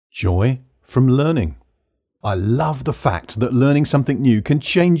Joy from learning. I love the fact that learning something new can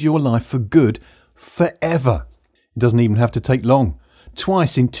change your life for good forever. It doesn't even have to take long.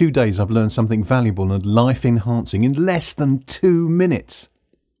 Twice in 2 days I've learned something valuable and life-enhancing in less than 2 minutes.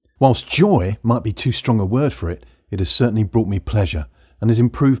 Whilst joy might be too strong a word for it, it has certainly brought me pleasure and has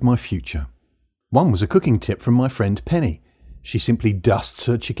improved my future. One was a cooking tip from my friend Penny. She simply dusts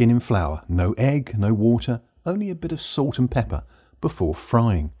her chicken in flour, no egg, no water, only a bit of salt and pepper before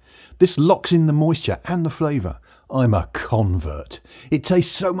frying. This locks in the moisture and the flavour. I'm a convert. It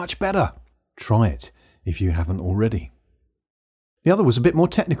tastes so much better. Try it if you haven't already. The other was a bit more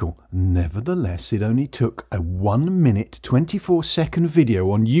technical. Nevertheless, it only took a 1 minute 24-second video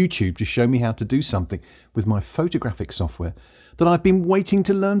on YouTube to show me how to do something with my photographic software that I've been waiting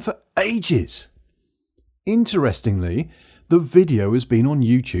to learn for ages. Interestingly, the video has been on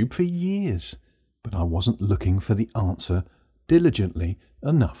YouTube for years, but I wasn't looking for the answer diligently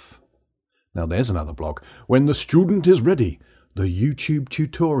enough. Now there's another blog. When the student is ready, the YouTube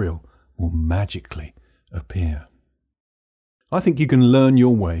tutorial will magically appear. I think you can learn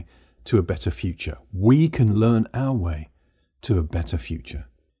your way to a better future. We can learn our way to a better future.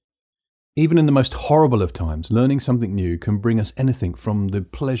 Even in the most horrible of times, learning something new can bring us anything from the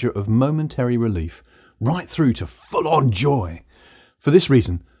pleasure of momentary relief right through to full-on joy. For this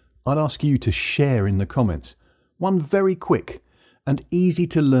reason, I'd ask you to share in the comments one very quick and easy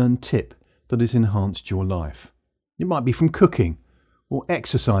to learn tip that has enhanced your life. It might be from cooking or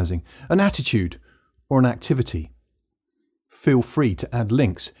exercising, an attitude or an activity. Feel free to add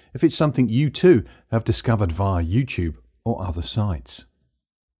links if it's something you too have discovered via YouTube or other sites.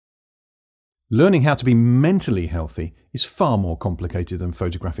 Learning how to be mentally healthy is far more complicated than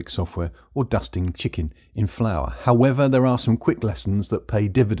photographic software or dusting chicken in flour. However, there are some quick lessons that pay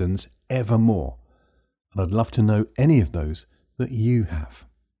dividends ever more. And I'd love to know any of those that you have.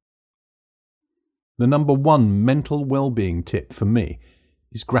 The number one mental well-being tip for me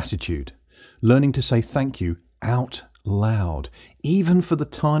is gratitude. Learning to say thank you out loud, even for the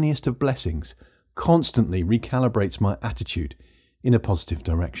tiniest of blessings, constantly recalibrates my attitude in a positive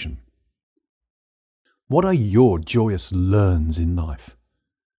direction. What are your joyous learns in life?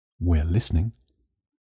 We're listening.